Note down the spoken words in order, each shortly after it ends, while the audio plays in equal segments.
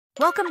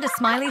Welcome to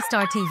Smiley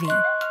Star TV.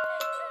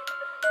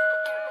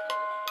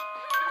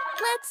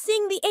 Let's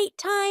sing the 8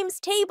 times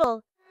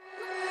table.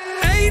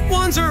 8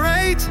 ones are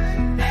 8.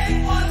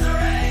 8 ones are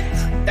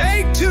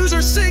 8. 8 twos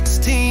are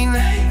 16.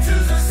 8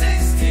 twos are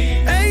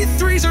 16. 8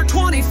 threes are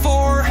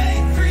 24.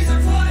 8 threes are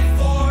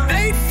 24.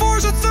 8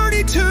 fours are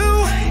 32. 8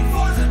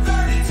 fours are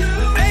 32.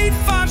 8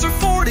 fives are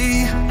 40.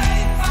 8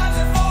 fives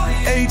are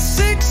 40. 8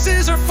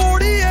 sixes are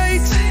 48.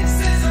 8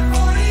 sixes are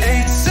 48.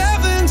 8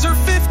 sevens are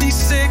 56.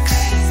 8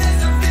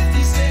 sevens are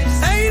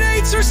 56. 8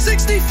 eights are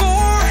 64. 8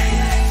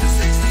 eights are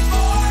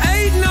 64.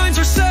 8 nines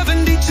are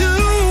 72.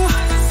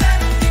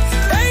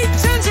 8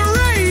 tens are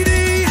 80.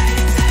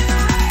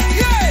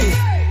 Yay!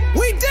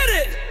 We did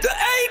it! The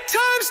 8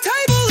 times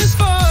table is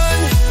fun!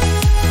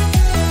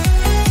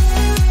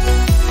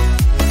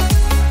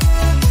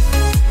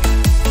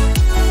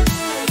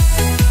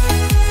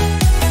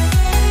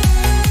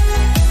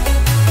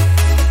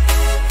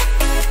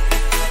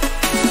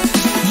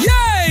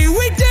 Yay!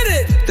 We did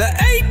it! The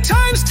 8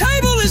 times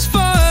table is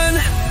fun!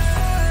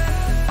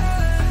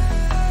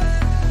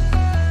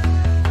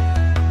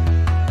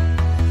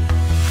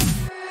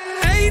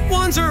 8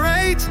 ones are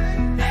 8.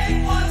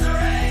 8 ones are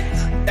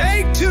 8.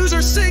 8 twos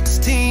are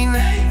 16.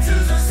 8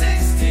 twos are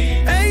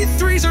 16. 8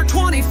 threes are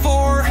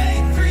 24.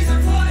 8 threes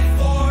are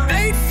 24.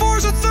 8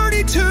 fours are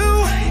 32.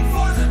 8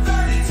 fours are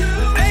 32.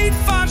 8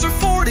 fives are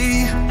 40.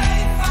 8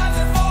 fives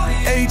are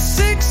 40. 8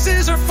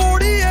 sixes are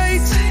 48. 8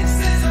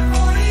 sixes are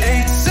 48.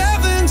 8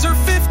 sevens are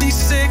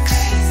 56. 8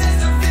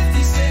 sevens are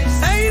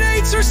 56. 8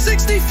 eights are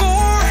 64.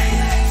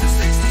 8 eights are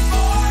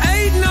 64.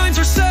 8 nines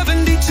are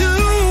 72.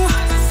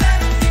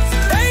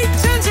 8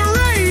 tens are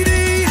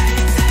 80.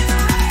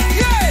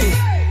 Yay!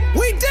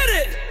 We did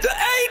it! The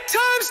 8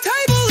 times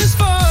table is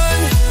fun!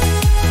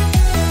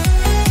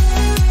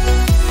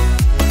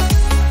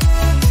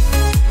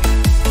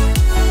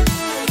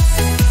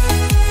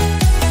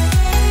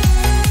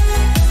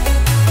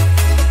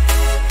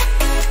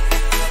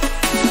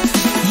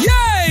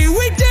 Yay!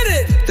 We did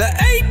it! The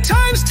 8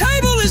 times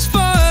table is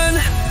fun!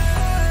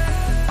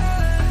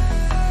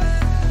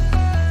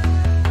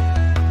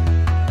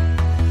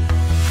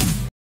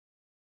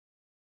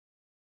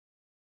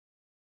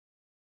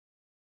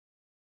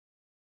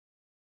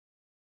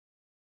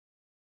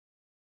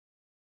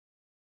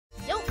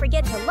 Don't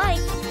forget to like,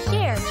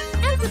 share,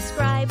 and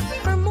subscribe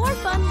for more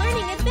fun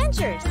learning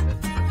adventures.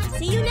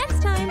 See you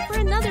next time for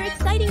another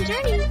exciting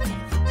journey.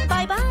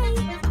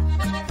 Bye-bye.